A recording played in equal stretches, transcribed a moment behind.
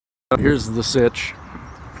Here's the sitch.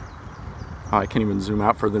 Oh, I can't even zoom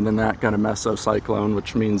out further than that. Got a mesocyclone,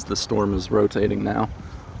 which means the storm is rotating now.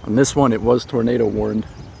 On this one, it was tornado warned.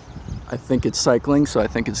 I think it's cycling, so I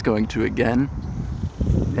think it's going to again.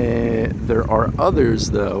 There are others,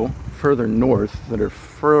 though, further north that are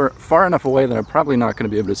far enough away that I'm probably not going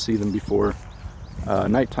to be able to see them before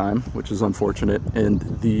nighttime, which is unfortunate. And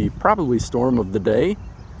the probably storm of the day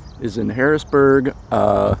is in Harrisburg,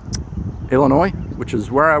 Illinois, which is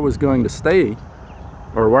where I was going to stay,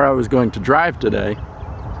 or where I was going to drive today.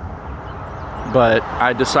 But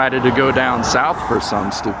I decided to go down south for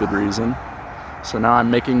some stupid reason. So now I'm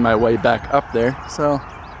making my way back up there. So,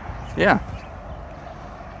 yeah.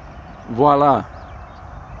 Voila.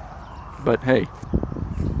 But hey,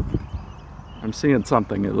 I'm seeing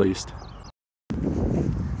something at least.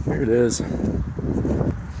 Here it is.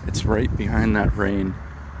 It's right behind that rain.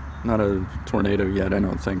 Not a tornado yet, I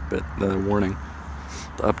don't think, but the warning.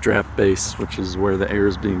 The updraft base, which is where the air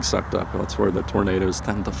is being sucked up. That's where the tornadoes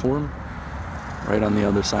tend to form. Right on the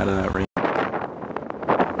other side of that rain.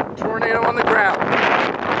 Tornado on the ground.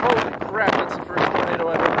 Holy crap, that's the first tornado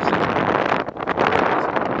I've ever seen.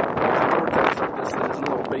 There's a vortex like this that is a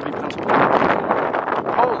little baby pencil.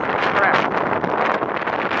 Holy crap.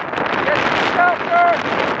 Get shelter!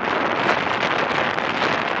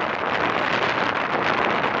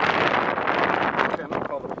 Okay, I'm gonna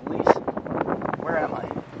call the police. Where am I?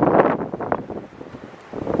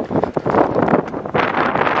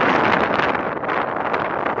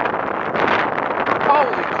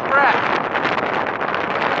 Holy crap!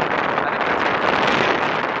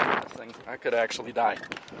 I could actually die.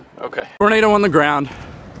 Okay. Tornado on the ground.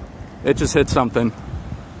 It just hit something.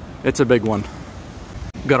 It's a big one.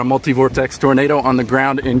 Got a multi-vortex tornado on the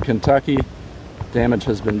ground in Kentucky. Damage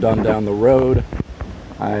has been done down the road.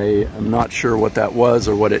 I am not sure what that was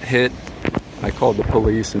or what it hit. I called the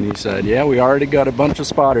police and he said, yeah, we already got a bunch of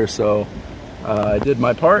spotters, so I did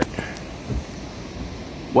my part.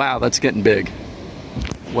 Wow, that's getting big.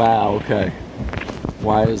 Wow, okay.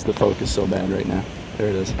 Why is the focus so bad right now? There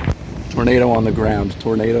it is. Tornado on the ground.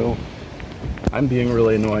 Tornado. I'm being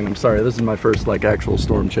really annoying. I'm sorry. This is my first, like, actual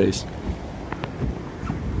storm chase.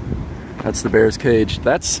 That's the bear's cage.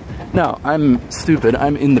 That's... No, I'm stupid.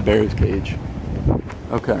 I'm in the bear's cage.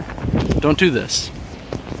 Okay. Don't do this.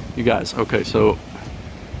 You guys. Okay, so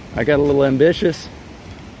I got a little ambitious.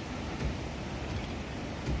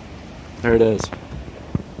 There it is.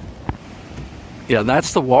 Yeah,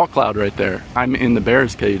 that's the wall cloud right there. I'm in the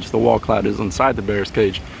bear's cage. The wall cloud is inside the bear's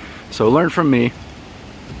cage. So learn from me.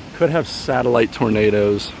 Could have satellite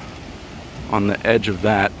tornadoes on the edge of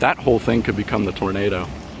that. That whole thing could become the tornado.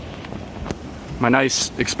 My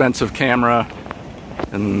nice expensive camera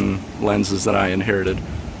and lenses that I inherited.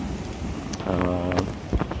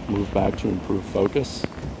 Move back to improve focus.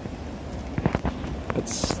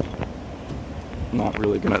 It's not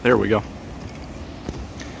really gonna, there we go.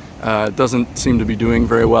 It doesn't seem to be doing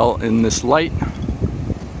very well in this light.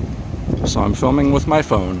 So I'm filming with my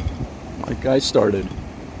phone, like I started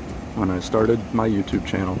when I started my YouTube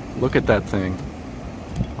channel. Look at that thing.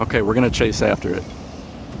 Okay, we're gonna chase after it.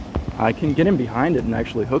 I can get in behind it and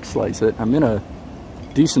actually hook slice it. I'm in a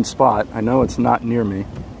decent spot. I know it's not near me.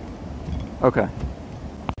 Okay,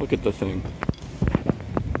 look at the thing.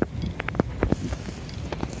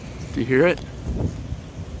 Do you hear it?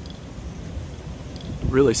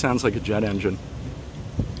 Really sounds like a jet engine.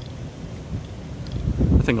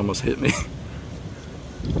 That thing almost hit me.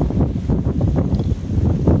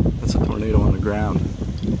 That's a tornado on the ground.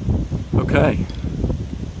 Okay.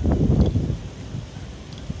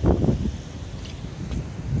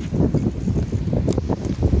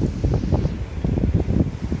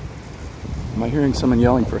 Am I hearing someone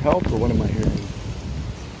yelling for help, or what am I hearing?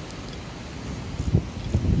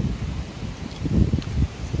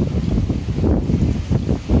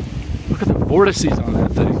 Look at the vortices on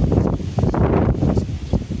that thing.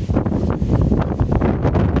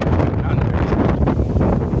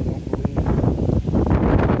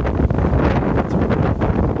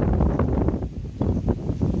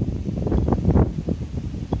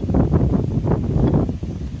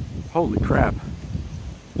 Holy crap.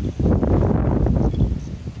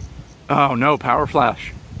 Oh no, power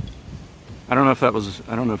flash. I don't know if that was,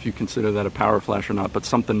 I don't know if you consider that a power flash or not, but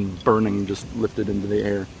something burning just lifted into the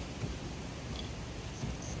air.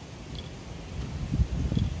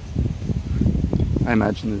 I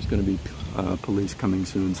imagine there's going to be police coming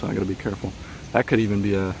soon, so I got to be careful. That could even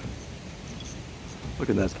be a, look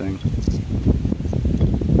at that thing.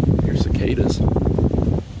 Here's cicadas.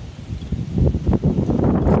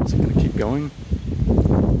 Is it going to keep going?